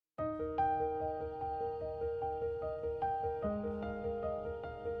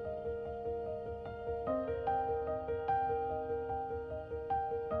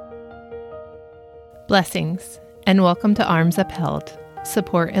Blessings, and welcome to Arms Upheld,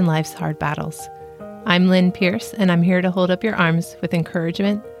 Support in Life's Hard Battles. I'm Lynn Pierce, and I'm here to hold up your arms with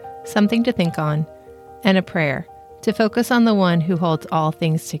encouragement, something to think on, and a prayer to focus on the one who holds all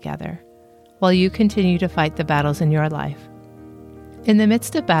things together, while you continue to fight the battles in your life. In the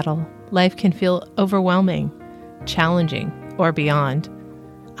midst of battle, life can feel overwhelming, challenging, or beyond.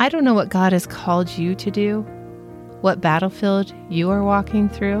 I don't know what God has called you to do, what battlefield you are walking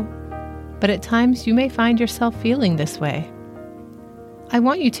through, but at times you may find yourself feeling this way. I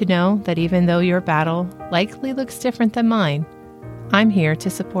want you to know that even though your battle likely looks different than mine, I'm here to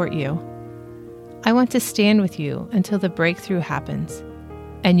support you. I want to stand with you until the breakthrough happens,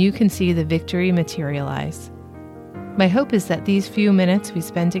 and you can see the victory materialize. My hope is that these few minutes we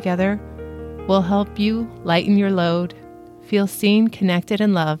spend together will help you lighten your load, feel seen, connected,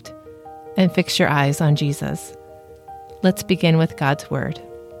 and loved, and fix your eyes on Jesus. Let's begin with God's Word.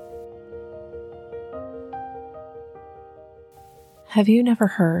 Have you never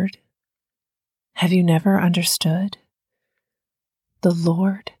heard? Have you never understood? The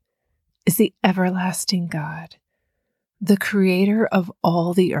Lord is the everlasting God, the creator of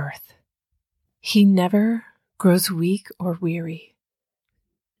all the earth. He never grows weak or weary.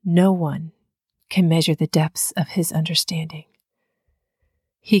 No one can measure the depths of his understanding.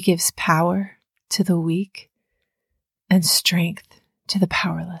 He gives power to the weak and strength to the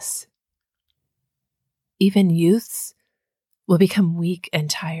powerless. Even youths will become weak and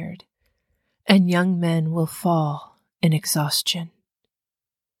tired, and young men will fall in exhaustion.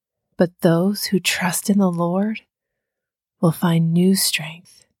 But those who trust in the Lord will find new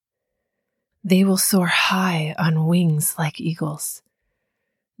strength. They will soar high on wings like eagles.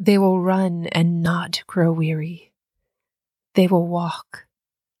 They will run and not grow weary. They will walk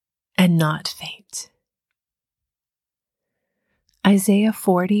and not faint. Isaiah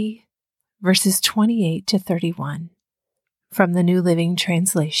 40, verses 28 to 31. From the New Living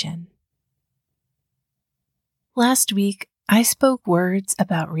Translation. Last week, I spoke words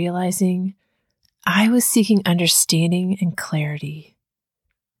about realizing I was seeking understanding and clarity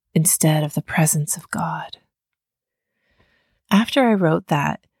instead of the presence of God. After I wrote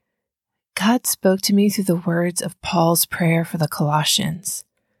that, God spoke to me through the words of Paul's prayer for the Colossians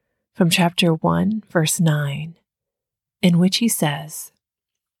from chapter 1, verse 9, in which he says,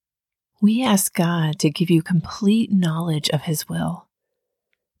 "We ask God to give you complete knowledge of His will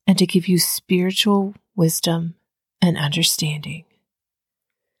and to give you spiritual wisdom and understanding."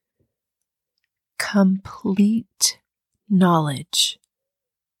 Complete knowledge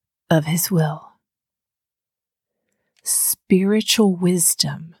of His will, spiritual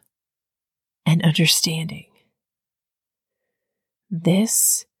wisdom and understanding.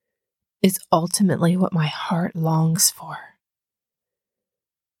 This is ultimately what my heart longs for.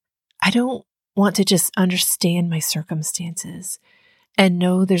 I don't want to just understand my circumstances and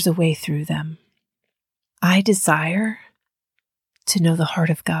know there's a way through them. I desire to know the heart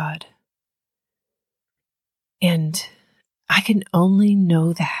of God. And I can only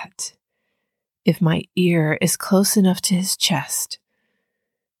know that if my ear is close enough to His chest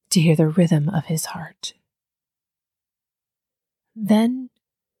to hear the rhythm of His heart. Then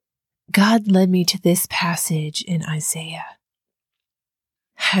God led me to this passage in Isaiah.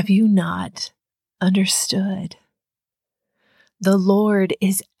 Have you not understood? The Lord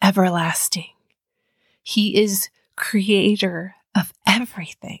is everlasting. He is creator of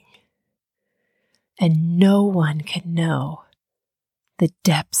everything. And no one can know the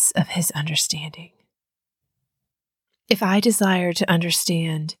depths of His understanding. If I desire to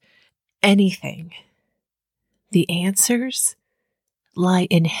understand anything, the answers lie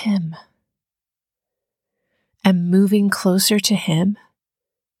in Him. And moving closer to Him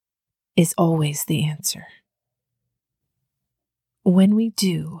is always the answer. When we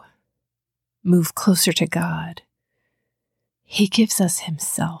do move closer to God, He gives us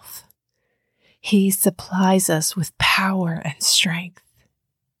Himself. He supplies us with power and strength.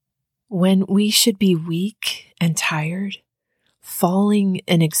 When we should be weak and tired, falling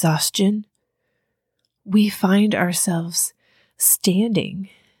in exhaustion, we find ourselves standing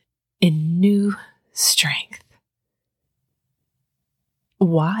in new strength.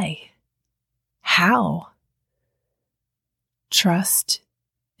 Why? How? Trust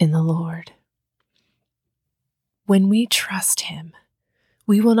in the Lord. When we trust Him,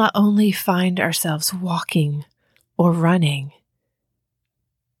 we will not only find ourselves walking or running,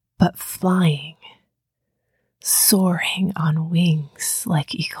 but flying, soaring on wings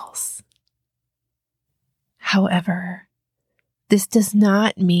like eagles. However, this does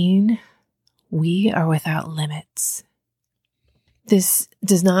not mean we are without limits. This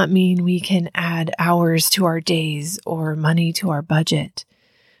does not mean we can add hours to our days or money to our budget.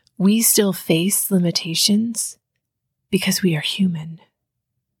 We still face limitations because we are human.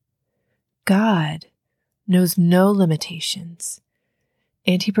 God knows no limitations,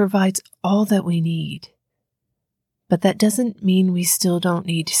 and He provides all that we need. But that doesn't mean we still don't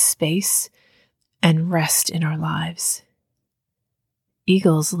need space and rest in our lives.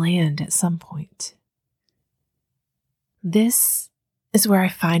 Eagles land at some point. This is where I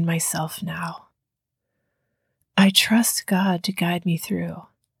find myself now. I trust God to guide me through.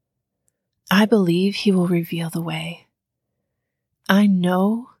 I believe He will reveal the way. I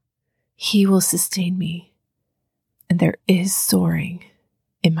know He will sustain me, and there is soaring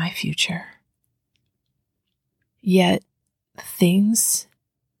in my future. Yet, things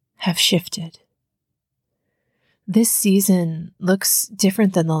have shifted. This season looks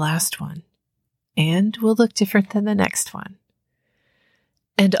different than the last one, and will look different than the next one.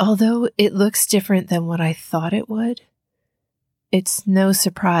 And although it looks different than what I thought it would, it's no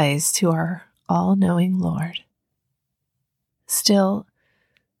surprise to our all-knowing Lord. Still,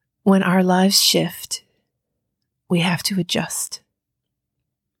 when our lives shift, we have to adjust.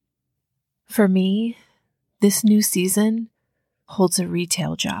 For me, this new season holds a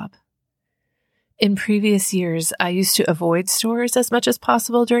retail job. In previous years, I used to avoid stores as much as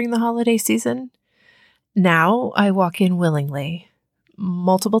possible during the holiday season. Now I walk in willingly,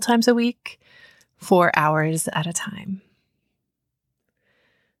 multiple times a week, 4 hours at a time.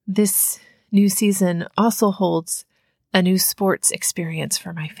 This new season also holds a new sports experience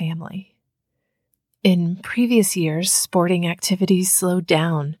for my family. In previous years, sporting activities slowed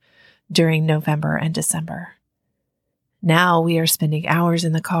down during November and December. Now we are spending hours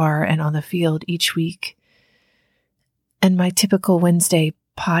in the car and on the field each week. And my typical Wednesday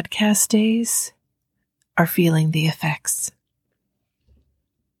podcast days are feeling the effects.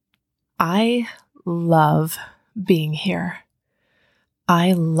 I love being here.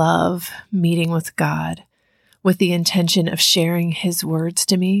 I love meeting with God with the intention of sharing His words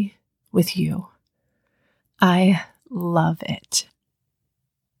to me with you. I love it.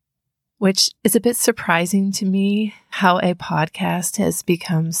 Which is a bit surprising to me how a podcast has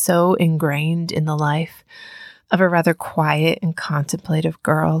become so ingrained in the life of a rather quiet and contemplative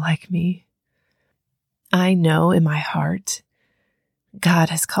girl like me. I know in my heart God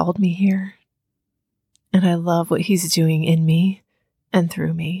has called me here, and I love what He's doing in me and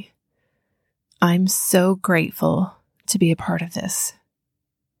through me. I'm so grateful to be a part of this.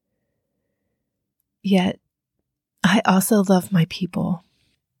 Yet, I also love my people.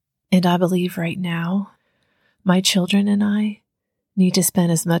 And I believe right now, my children and I need to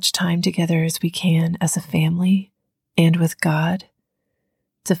spend as much time together as we can as a family and with God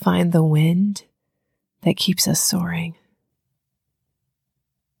to find the wind that keeps us soaring.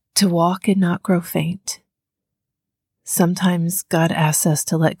 To walk and not grow faint. Sometimes God asks us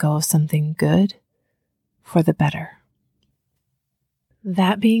to let go of something good for the better.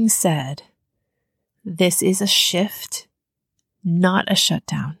 That being said, this is a shift, not a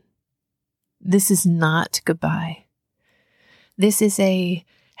shutdown. This is not goodbye. This is a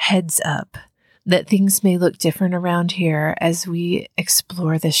heads up that things may look different around here as we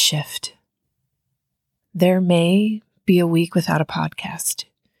explore this shift. There may be a week without a podcast.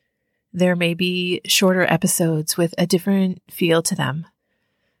 There may be shorter episodes with a different feel to them.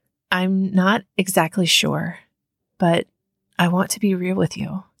 I'm not exactly sure, but I want to be real with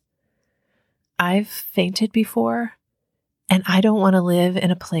you. I've fainted before, and I don't want to live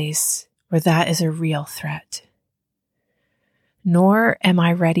in a place where that is a real threat. Nor am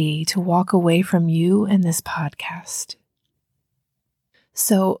I ready to walk away from you and this podcast.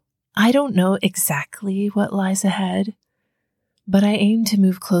 So I don't know exactly what lies ahead, but I aim to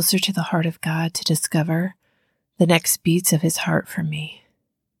move closer to the heart of God to discover the next beats of His heart for me.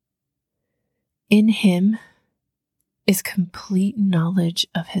 In Him is complete knowledge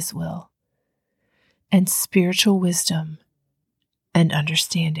of His will and spiritual wisdom and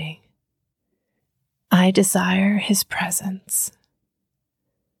understanding. I desire His presence.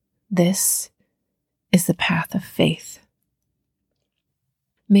 This is the path of faith.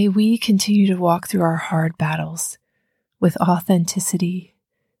 May we continue to walk through our hard battles with authenticity,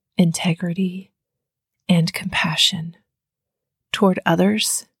 integrity, and compassion toward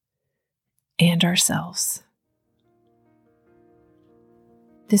others and ourselves.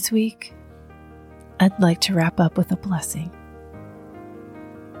 This week, I'd like to wrap up with a blessing.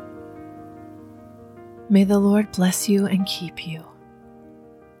 May the Lord bless you and keep you.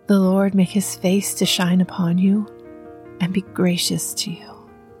 The Lord make His face to shine upon you and be gracious to you.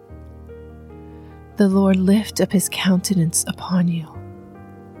 the Lord lift up his countenance upon you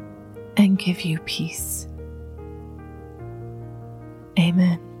and give you peace.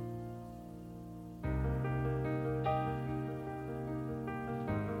 Amen.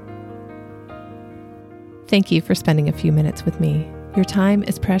 Thank you for spending a few minutes with me. Your time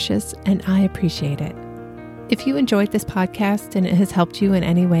is precious and I appreciate it. If you enjoyed this podcast and it has helped you in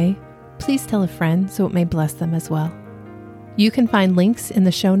any way, please tell a friend so it may bless them as well. You can find links in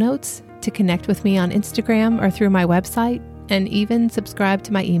the show notes to connect with me on Instagram or through my website, and even subscribe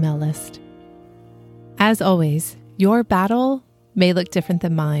to my email list. As always, your battle may look different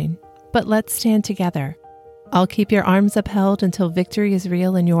than mine, but let's stand together. I'll keep your arms upheld until victory is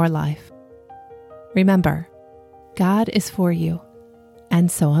real in your life. Remember, God is for you, and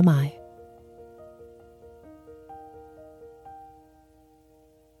so am I.